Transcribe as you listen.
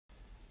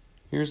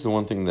Here's the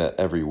one thing that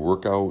every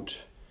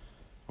workout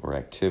or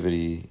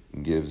activity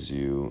gives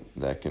you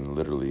that can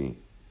literally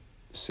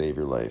save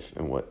your life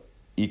and what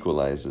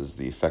equalizes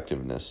the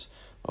effectiveness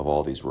of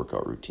all these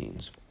workout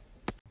routines.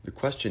 The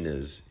question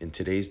is, in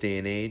today's day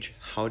and age,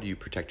 how do you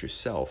protect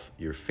yourself,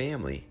 your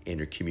family, and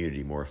your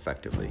community more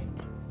effectively?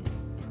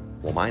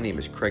 Well, my name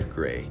is Craig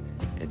Gray,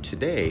 and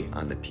today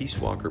on the Peace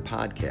Walker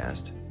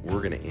podcast,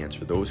 we're going to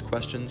answer those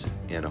questions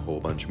and a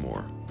whole bunch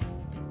more.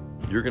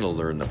 You're going to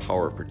learn the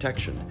power of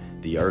protection,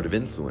 the art of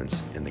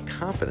influence, and the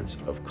confidence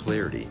of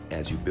clarity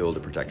as you build a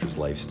protector's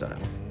lifestyle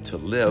to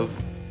live,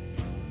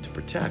 to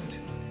protect,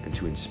 and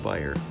to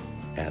inspire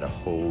at a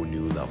whole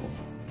new level.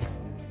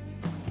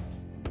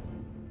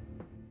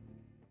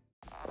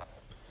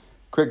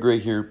 Craig Gray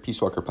here,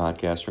 Peace Walker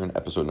Podcaster, on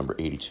episode number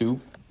 82.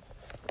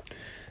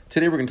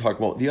 Today we're going to talk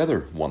about the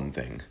other one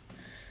thing.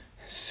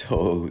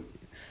 So,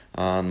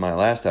 on my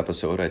last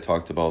episode, I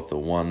talked about the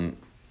one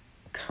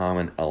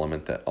common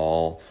element that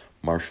all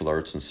martial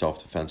arts and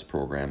self-defense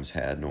programs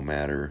had, no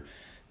matter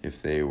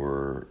if they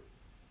were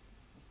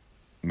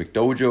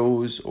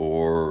McDojos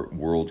or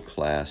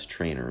world-class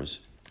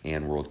trainers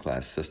and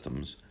world-class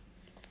systems.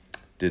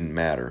 Didn't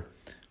matter.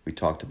 We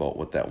talked about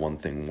what that one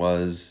thing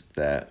was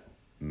that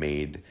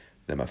made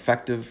them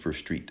effective for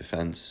street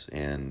defense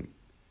and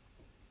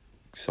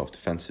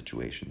self-defense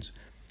situations.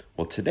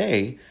 Well,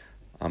 today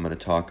I'm going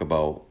to talk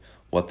about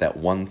what that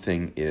one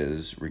thing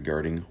is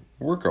regarding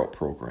workout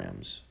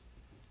programs.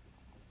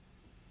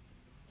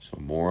 So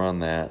more on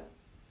that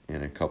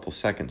in a couple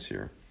seconds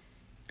here.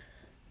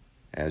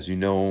 As you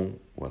know,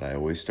 what I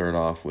always start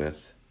off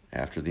with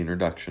after the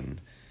introduction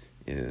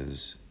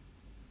is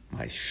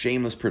my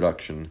shameless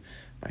promotion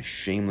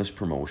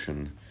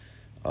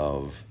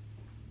of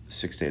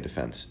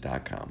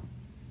sixdaydefense.com.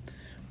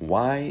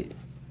 Why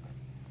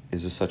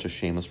is this such a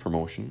shameless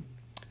promotion?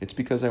 It's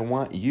because I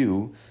want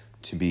you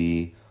to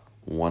be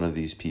one of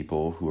these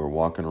people who are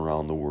walking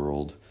around the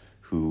world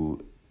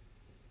who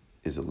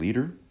is a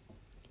leader,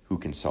 who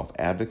can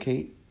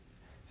self-advocate,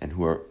 and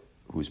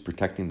who's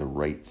protecting the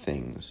right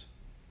things.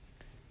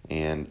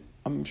 And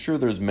I'm sure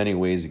there's many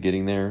ways of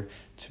getting there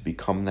to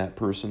become that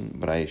person,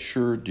 but I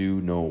sure do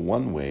know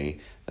one way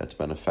that's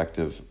been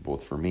effective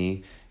both for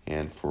me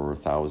and for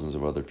thousands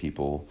of other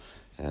people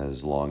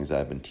as long as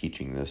I've been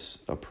teaching this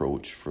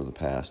approach for the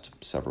past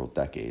several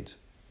decades.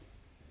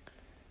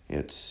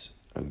 It's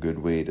a good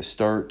way to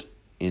start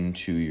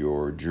into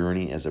your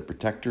journey as a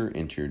protector,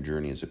 into your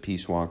journey as a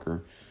peace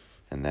walker,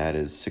 and that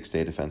is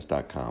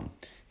sixdaydefense.com.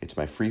 It's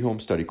my free home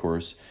study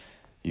course.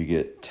 You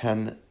get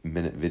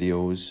 10-minute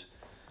videos.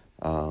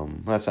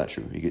 That's not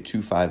true. You get 2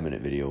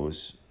 5-minute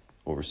videos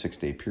over a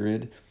 6-day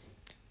period,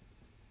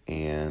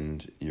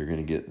 and you're going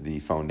to get the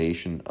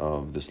foundation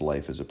of this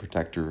life as a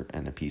protector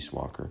and a peace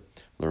walker.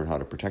 Learn how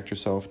to protect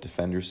yourself,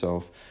 defend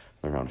yourself,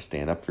 learn how to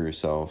stand up for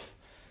yourself,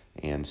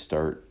 and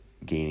start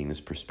gaining this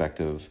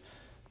perspective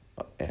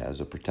as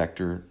a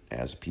protector,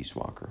 as a peace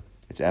walker.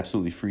 It's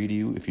absolutely free to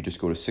you if you just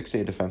go to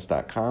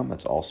sixdaydefense.com.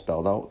 That's all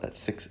spelled out. That's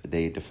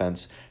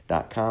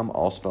sixdaydefense.com,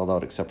 all spelled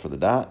out except for the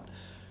dot.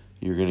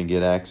 You're going to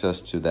get access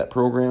to that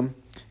program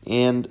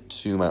and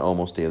to my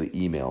almost daily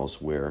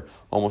emails, where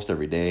almost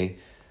every day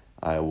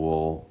I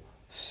will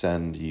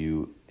send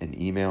you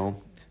an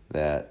email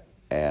that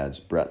adds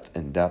breadth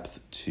and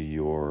depth to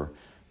your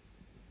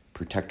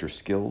protector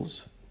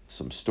skills,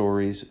 some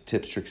stories,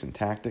 tips, tricks, and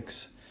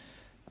tactics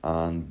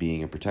on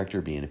being a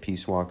protector, being a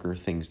peace walker,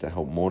 things to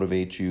help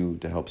motivate you,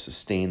 to help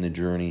sustain the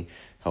journey,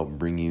 help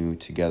bring you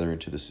together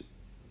into this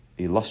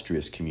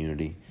illustrious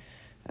community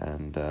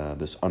and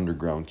this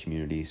underground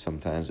community.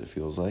 Sometimes it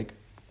feels like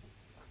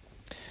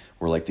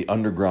we're like the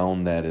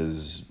underground that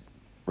is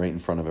right in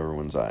front of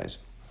everyone's eyes.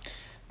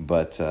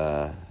 But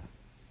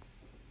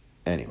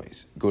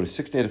anyways, go to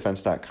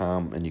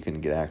sixdaydefense.com and you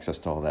can get access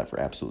to all that for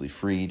absolutely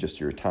free, just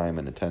your time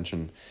and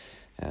attention.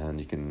 And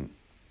you can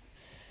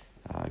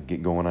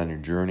get going on your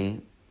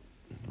journey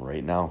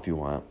right now if you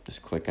want.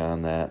 Just click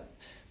on that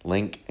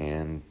link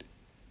and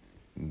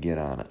get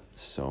on it.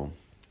 So,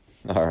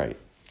 all right.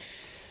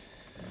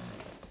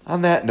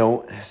 On that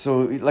note, so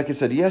like I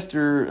said,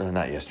 yesterday,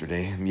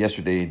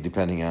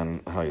 depending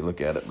on how you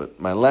look at it, but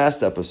my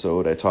last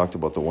episode, I talked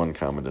about the one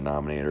common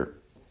denominator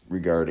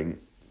regarding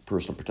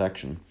personal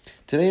protection.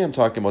 Today, I'm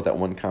talking about that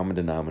one common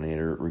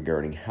denominator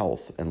regarding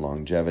health and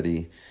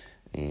longevity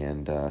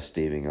and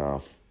staving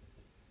off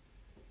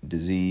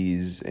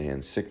disease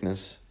and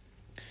sickness.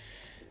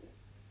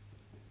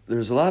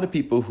 There's a lot of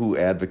people who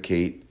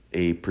advocate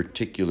a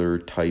particular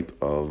type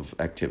of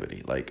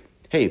activity. Like,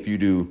 hey, if you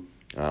do,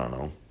 I don't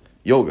know,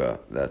 yoga,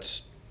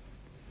 that's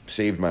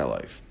saved my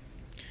life.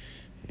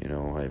 You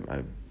know,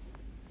 I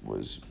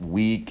was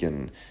weak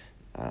and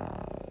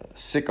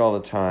sick all the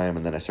time,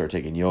 and then I started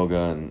taking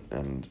yoga,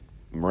 and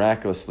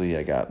miraculously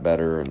I got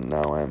better, and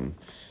now I'm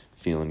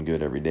feeling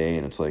good every day,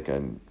 and it's like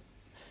I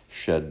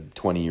shed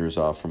 20 years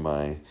off from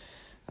my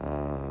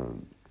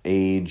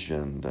age,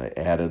 and I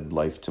added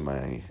life to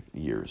my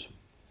years.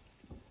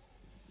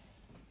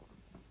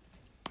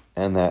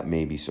 And that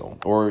may be so.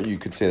 Or you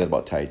could say that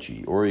about Tai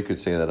Chi, or you could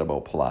say that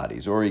about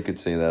Pilates, or you could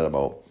say that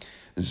about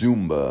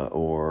Zumba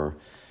or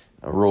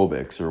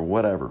aerobics or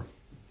whatever.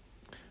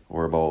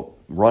 Or about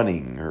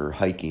running or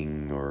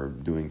hiking or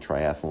doing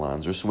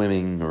triathlons or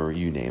swimming or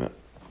you name it.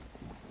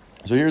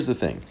 So here's the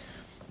thing.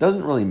 It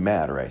doesn't really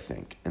matter, I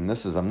think. And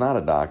this is, I'm not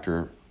a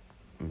doctor,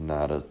 I'm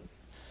not a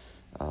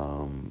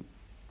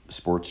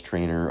sports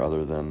trainer,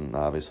 other than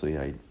obviously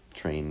I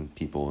train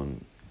people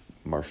in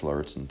martial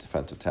arts and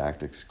defensive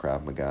tactics,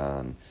 Krav Maga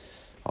and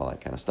all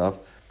that kind of stuff.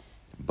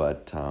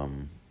 But,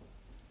 I'm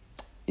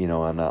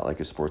not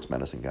like a sports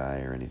medicine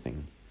guy or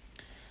anything.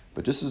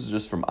 But this is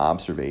just from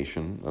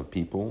observation of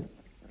people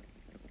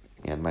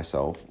and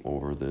myself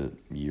over the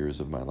years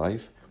of my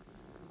life.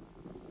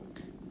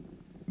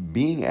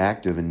 Being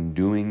active and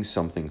doing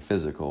something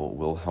physical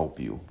will help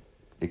you.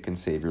 It can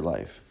save your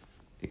life.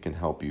 It can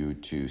help you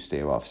to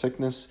stay off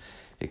sickness.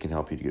 It can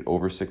help you to get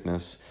over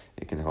sickness.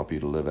 It can help you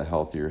to live a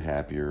healthier,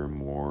 happier,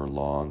 more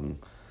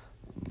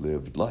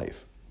long-lived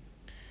life.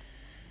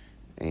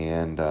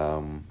 And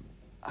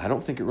I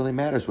don't think it really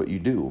matters what you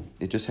do.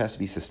 It just has to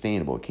be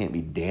sustainable. It can't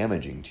be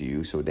damaging to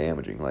you, so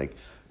damaging. Like,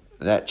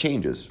 that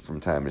changes from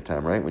time to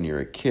time, right? When you're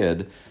a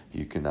kid,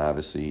 you can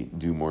obviously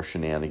do more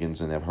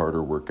shenanigans and have harder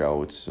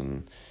workouts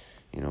and,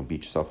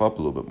 beat yourself up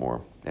a little bit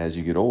more. As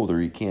you get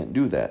older, you can't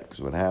do that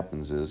because what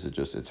happens is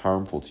it's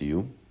harmful to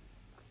you.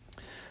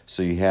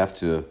 So you have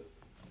to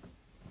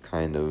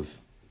kind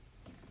of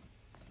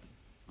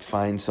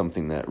find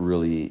something that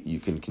really you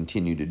can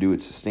continue to do.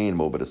 It's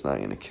sustainable, but it's not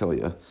going to kill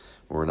you.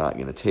 Or not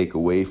going to take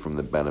away from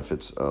the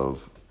benefits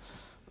of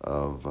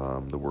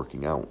the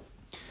working out.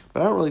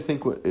 But I don't really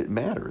think it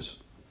matters.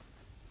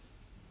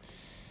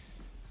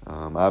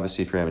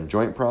 Obviously, if you're having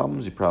joint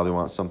problems, you probably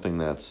want something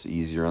that's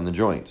easier on the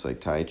joints, like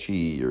Tai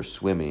Chi or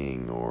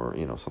swimming or,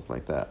 something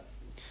like that.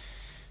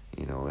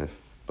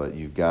 But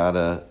you've got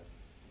to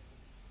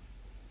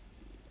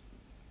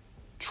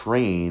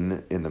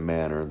train in a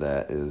manner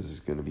that is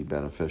going to be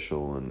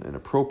beneficial and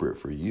appropriate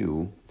for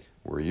you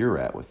where you're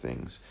at with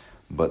things.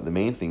 But the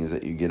main thing is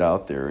that you get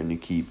out there and you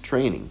keep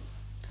training.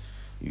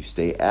 You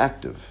stay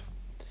active.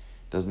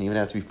 Doesn't even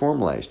have to be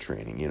formalized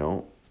training,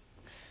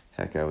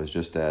 Heck, I was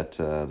just at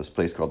this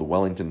place called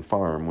Wellington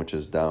Farm, which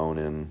is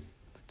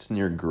it's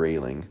near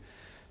Grayling.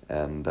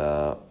 And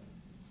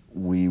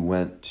we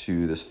went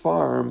to this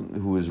farm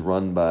who was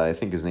run by, I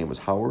think his name was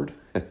Howard.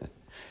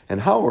 And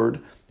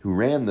Howard, who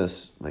ran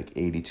this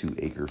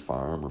 82-acre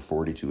farm or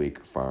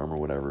 42-acre farm or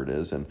whatever it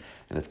is, and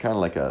it's kind of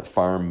like a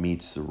farm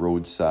meets a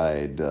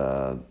roadside,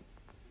 a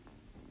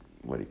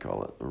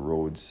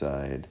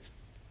roadside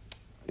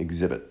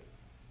exhibit,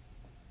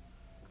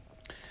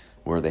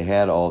 where they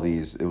had all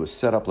these, it was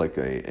set up like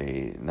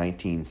a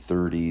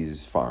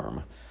 1930s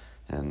farm.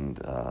 And,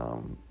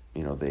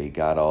 they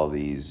got all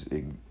these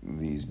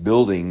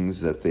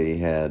buildings that they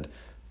had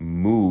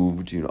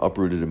moved,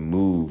 uprooted and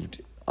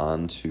moved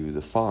onto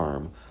the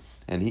farm.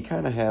 And he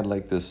kind of had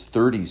like this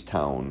 30s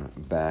town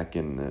back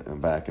in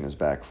his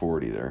back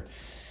 40 there.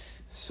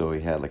 So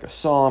he had like a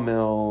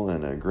sawmill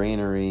and a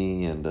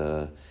granary and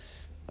a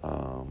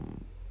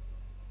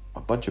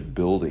bunch of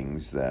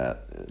buildings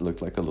that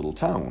looked like a little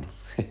town.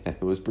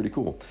 It was pretty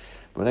cool.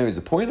 But anyways,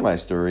 the point of my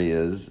story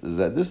is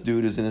that this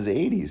dude is in his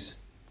 80s.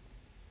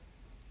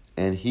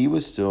 And he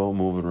was still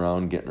moving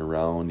around, getting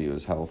around. He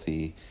was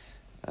healthy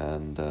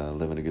and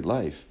living a good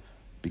life.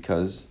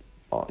 Because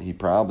he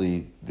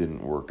probably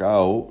didn't work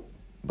out,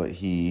 but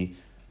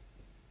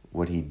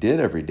what he did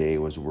every day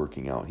was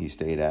working out. He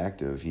stayed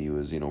active. He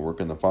was,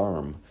 working the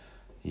farm.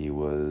 He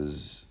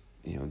was,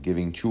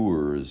 giving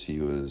chores. He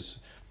was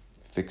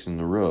fixing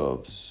the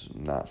roofs,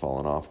 not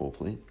falling off,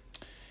 hopefully.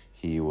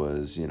 He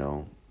was,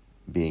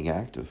 being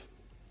active.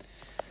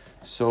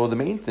 So the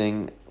main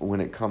thing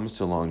when it comes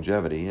to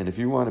longevity, and if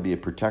you want to be a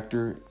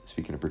protector,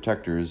 speaking of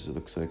protectors, it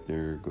looks like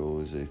there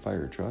goes a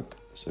fire truck.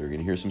 So you're going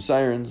to hear some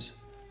sirens.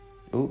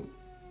 Oh,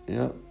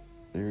 yeah,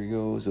 there he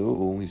goes.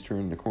 Oh, he's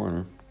turning the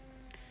corner.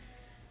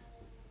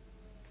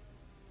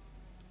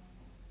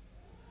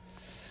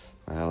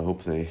 Well, I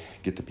hope they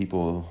get the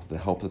people the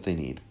help that they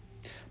need.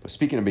 But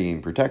speaking of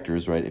being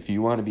protectors, right, if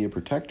you want to be a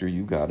protector,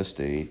 you got to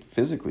stay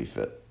physically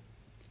fit.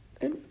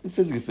 And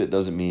physically fit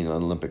doesn't mean an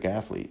Olympic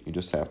athlete. You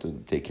just have to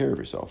take care of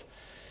yourself.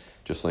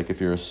 Just like if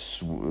you're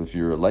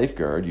a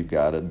lifeguard, you've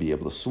got to be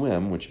able to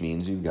swim, which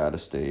means you've got to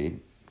stay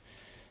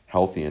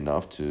healthy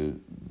enough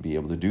to be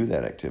able to do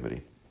that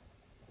activity.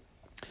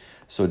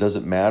 So does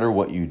it matter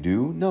what you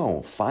do?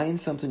 No. Find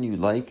something you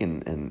like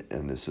and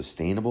is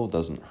sustainable,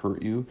 doesn't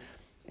hurt you,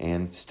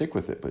 and stick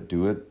with it, but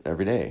do it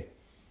every day.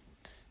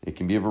 It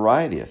can be a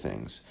variety of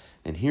things.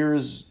 And here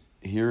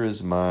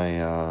is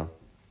my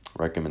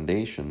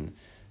recommendation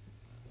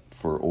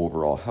for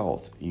overall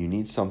health. You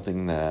need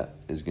something that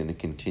is going to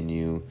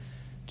continue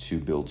to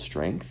build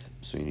strength.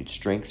 So you need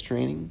strength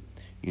training.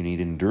 You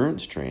need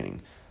endurance training,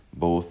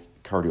 both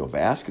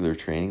cardiovascular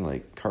training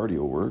like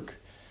cardio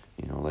work,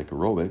 like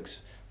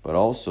aerobics, but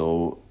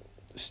also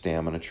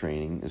stamina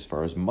training as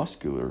far as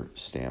muscular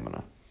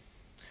stamina.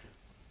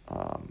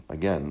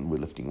 again,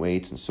 with lifting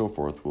weights and so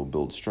forth, will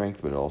build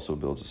strength, but it also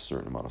builds a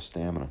certain amount of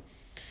stamina.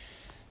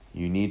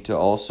 You need to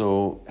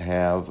also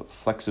have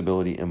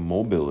flexibility and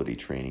mobility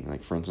training.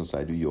 Like, for instance,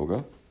 I do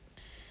yoga,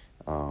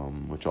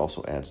 which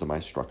also adds to my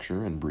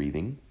structure, and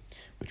breathing,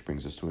 which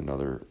brings us to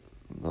another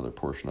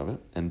portion of it,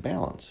 and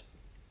balance.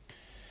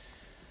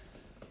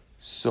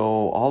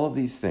 So all of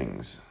these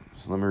things,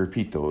 so let me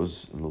repeat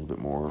those a little bit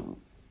more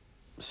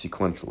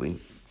sequentially.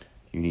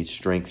 You need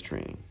strength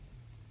training.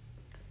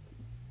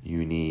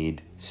 You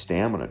need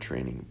stamina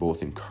training,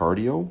 both in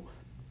cardio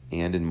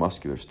and in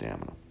muscular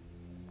stamina.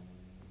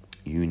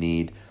 You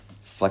need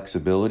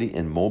flexibility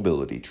and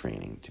mobility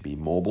training to be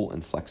mobile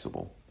and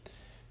flexible.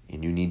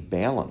 And you need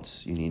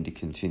balance. You need to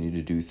continue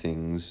to do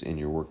things in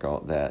your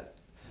workout that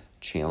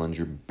challenge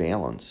your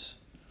balance.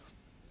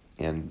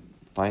 And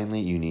finally,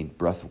 you need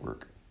breath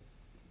work.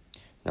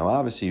 Now,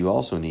 obviously, you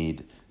also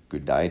need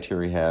good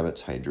dietary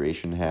habits,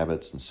 hydration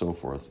habits, and so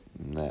forth.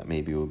 And that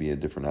maybe will be a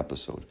different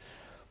episode.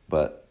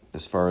 But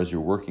as far as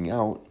you're working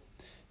out,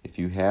 if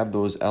you have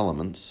those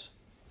elements,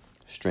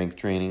 strength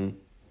training,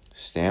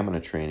 stamina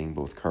training,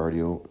 both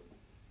cardio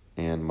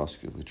and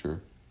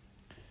musculature,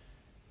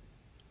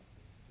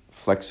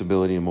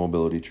 flexibility and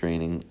mobility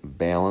training,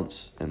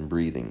 balance, and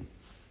breathing.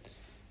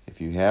 If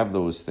you have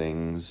those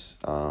things,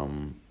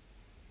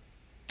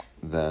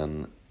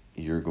 then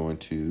you're going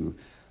to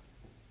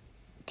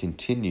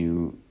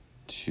continue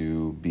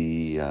to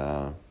be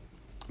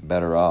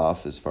better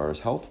off as far as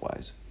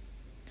health-wise.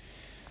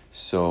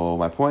 So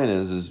my point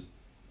is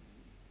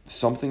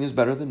something is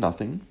better than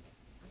nothing,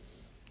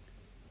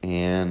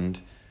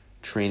 and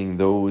training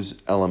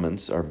those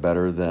elements are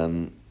better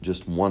than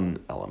just one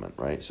element,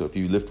 right? So if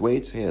you lift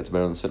weights, hey, it's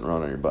better than sitting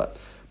around on your butt.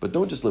 But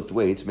don't just lift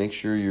weights. Make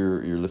sure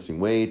you're lifting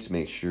weights.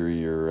 Make sure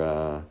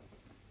you're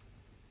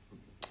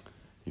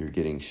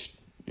getting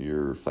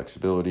your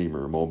flexibility,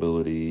 your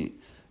mobility,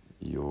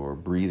 your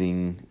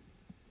breathing,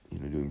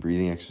 doing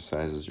breathing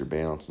exercises, your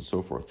balance, and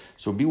so forth.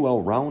 So be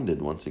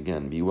well-rounded, once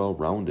again. Be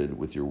well-rounded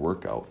with your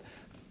workout,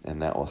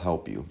 and that will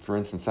help you. For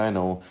instance, I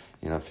know,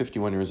 I'm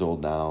 51 years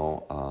old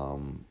now.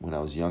 When I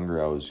was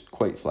younger, I was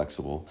quite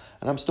flexible,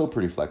 and I'm still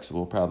pretty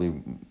flexible,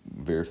 probably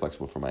very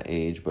flexible for my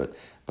age, but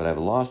I've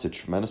lost a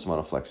tremendous amount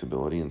of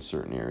flexibility in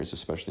certain areas,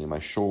 especially in my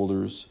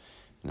shoulders,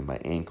 and in my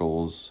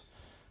ankles,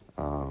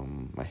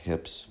 my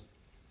hips.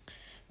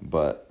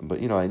 But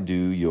I do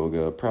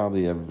yoga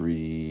probably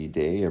every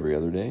day, every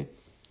other day,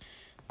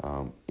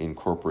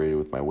 incorporated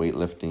with my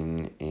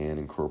weightlifting and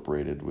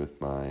incorporated with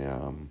my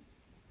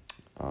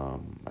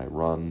I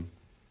run,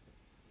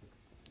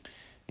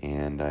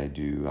 and I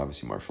do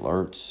obviously martial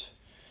arts,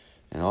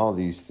 and all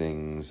these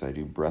things. I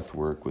do breath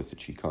work with the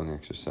Qigong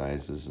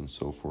exercises and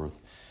so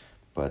forth,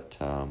 but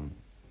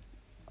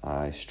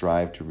I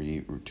strive to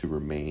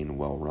remain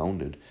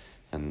well-rounded,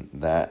 and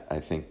that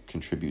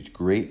contributes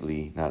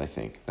greatly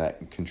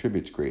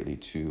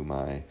to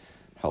my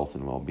health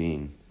and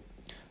well-being.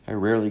 I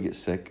rarely get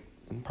sick,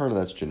 and part of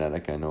that's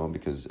genetic, I know,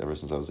 because ever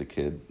since I was a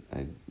kid,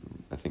 I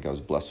think I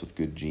was blessed with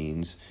good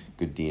genes,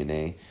 good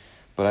DNA.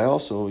 But I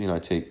also, I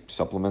take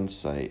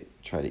supplements. I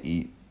try to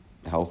eat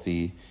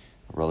healthy.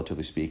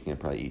 Relatively speaking, I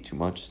probably eat too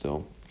much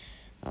still.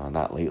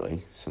 Not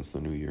lately, since the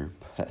new year.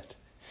 But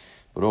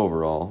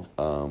overall,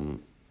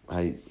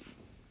 I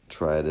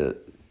try to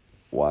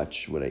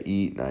watch what I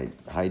eat, and I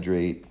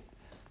hydrate,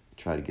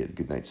 try to get a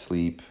good night's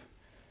sleep.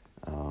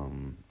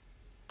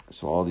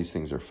 So all these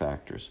things are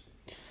factors.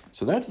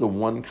 So that's the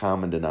one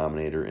common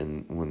denominator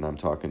when I'm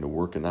talking to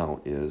working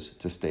out, is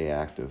to stay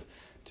active,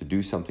 to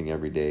do something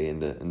every day, and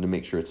to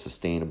make sure it's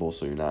sustainable,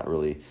 so you're not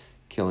really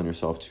killing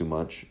yourself too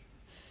much.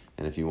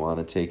 And if you want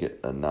to take it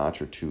a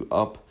notch or two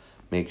up,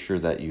 make sure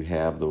that you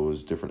have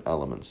those different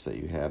elements, that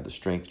you have the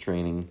strength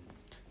training,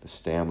 the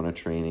stamina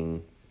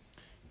training,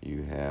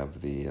 you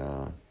have the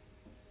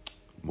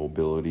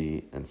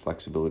mobility and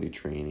flexibility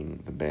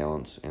training, the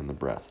balance, and the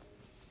breath.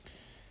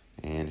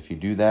 And if you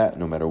do that,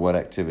 no matter what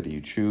activity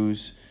you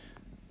choose,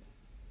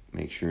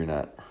 make sure you're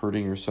not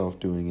hurting yourself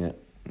doing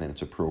it, and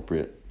it's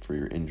appropriate for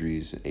your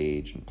injuries,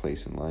 age, and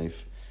place in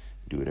life.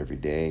 Do it every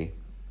day.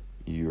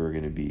 You are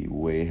going to be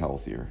way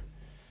healthier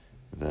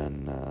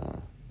than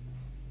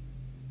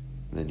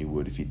you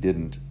would if you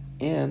didn't.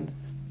 And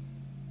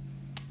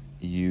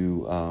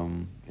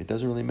it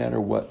doesn't really matter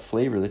what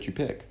flavor that you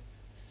pick.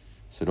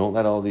 So don't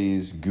let all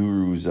these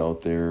gurus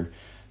out there,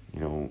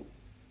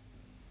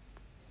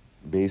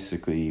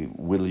 basically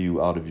whittle you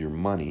out of your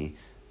money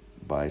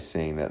by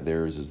saying that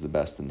theirs is the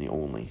best and the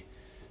only.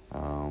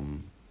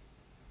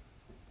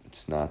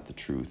 It's not the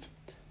truth.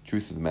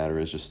 Truth of the matter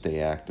is, just stay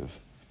active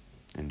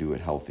and do it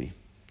healthy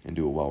and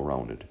do it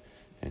well-rounded,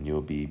 and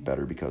you'll be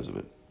better because of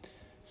it.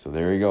 So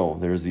there you go.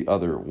 There's the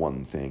other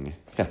one thing.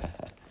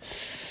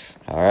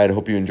 All right, I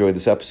hope you enjoyed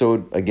this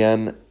episode.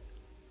 Again,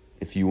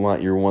 if you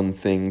want your one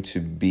thing to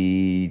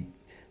be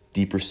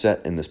deeper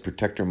set in this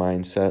protector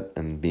mindset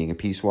and being a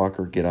peace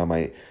walker, get on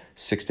my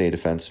 6-Day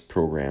Defense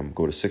program.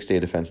 Go to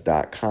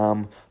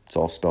 6daydefense.com. It's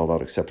all spelled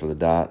out except for the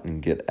dot,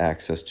 and get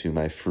access to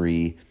my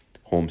free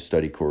home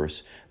study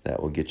course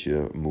that will get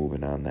you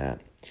moving on that.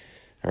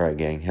 All right,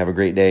 gang. Have a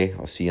great day.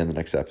 I'll see you in the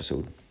next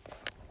episode.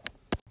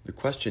 The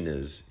question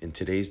is, in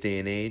today's day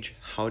and age,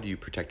 how do you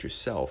protect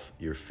yourself,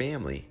 your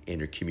family, and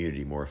your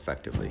community more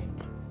effectively?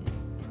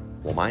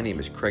 Well, my name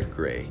is Craig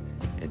Gray,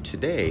 and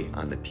today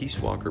on the Peace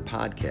Walker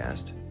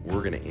podcast,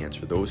 we're going to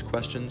answer those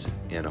questions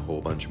and a whole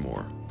bunch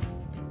more.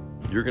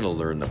 You're going to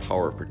learn the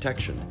power of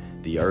protection,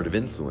 the art of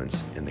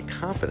influence, and the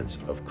confidence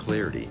of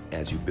clarity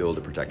as you build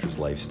a protector's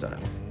lifestyle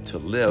to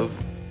live,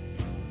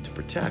 to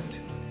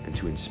protect, and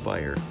to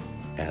inspire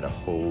at a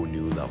whole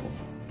new level.